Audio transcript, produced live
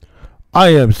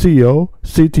I am CEO,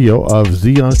 CTO of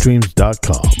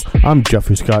ServicesIntroducing. I'm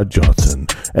Jeffrey Scott Johnson.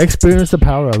 Experience the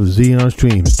power of Xeon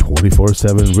Streams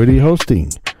 24/7 radio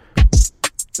hosting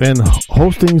and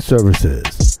hosting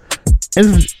services.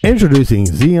 Introducing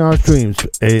Xeon Streams,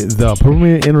 the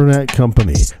premier internet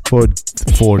company for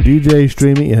DJ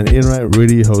streaming and internet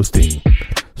radio hosting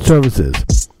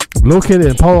services. Located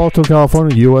in Palo Alto,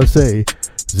 California, U.S.A.,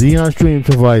 Xeon Streams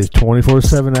provides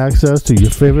 24/7 access to your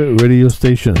favorite radio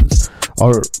stations.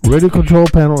 Our radio control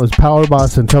panel is powered by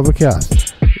Centova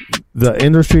Cast, the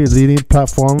industry-leading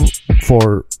platform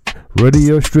for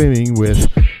radio streaming. With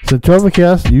Centova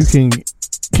Cast, you can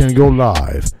go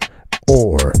live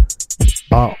or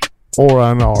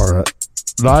on our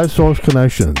live source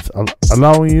connections,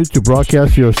 allowing you to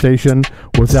broadcast your station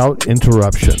without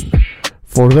interruption.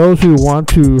 For those who want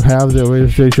to have their radio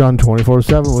station on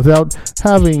 24/7 without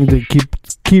having to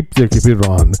keep their computer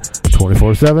on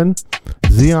 24/7,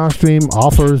 Xeon Stream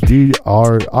offers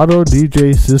our auto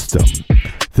DJ system.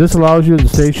 This allows your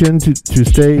station to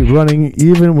stay running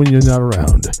even when you're not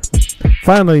around.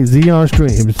 Finally, Xeon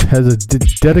Streams has a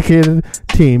dedicated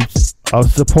team of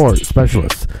support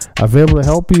specialists available to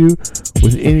help you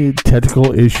with any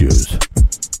technical issues.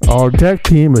 Our tech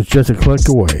team is just a click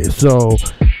away, so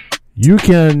you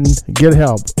can get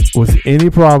help with any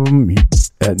problem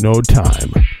at no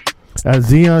time. At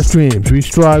Xeon Streams, we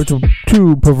strive to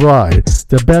provide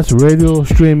the best radio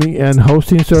streaming and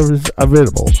hosting service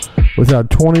available with our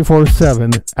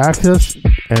 24/7 access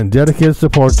and dedicated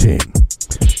support team.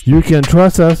 You can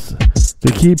trust us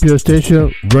to keep your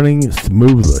station running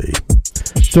smoothly.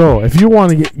 So, if you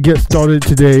want to get started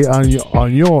today on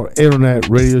your internet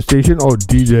radio station or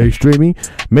DJ streaming,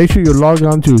 make sure you log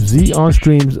on to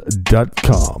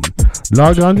ServicesIntroducing.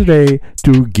 Log on today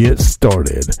to get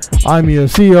started. I'm your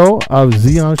CEO of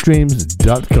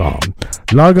ServicesIntroducing.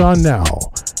 Log on now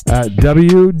at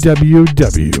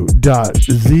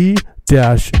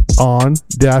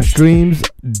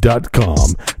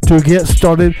www.z-on-streams.com to get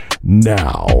started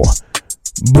now.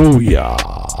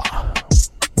 Booyah!